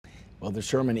Well, the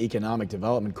Sherman Economic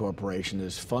Development Corporation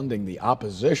is funding the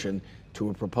opposition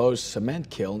to a proposed cement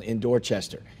kiln in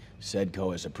Dorchester.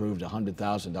 SEDCO has approved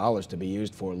 $100,000 to be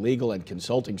used for legal and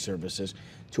consulting services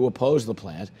to oppose the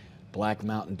plant. Black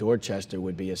Mountain Dorchester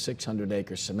would be a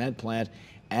 600-acre cement plant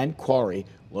and quarry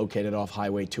located off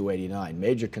Highway 289.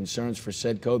 Major concerns for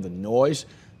SEDCO: the noise,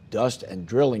 dust, and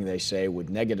drilling, they say, would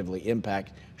negatively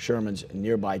impact Sherman's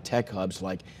nearby tech hubs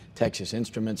like Texas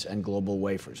Instruments and Global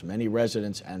Wafers. Many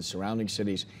residents and surrounding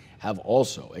cities have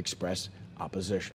also expressed opposition.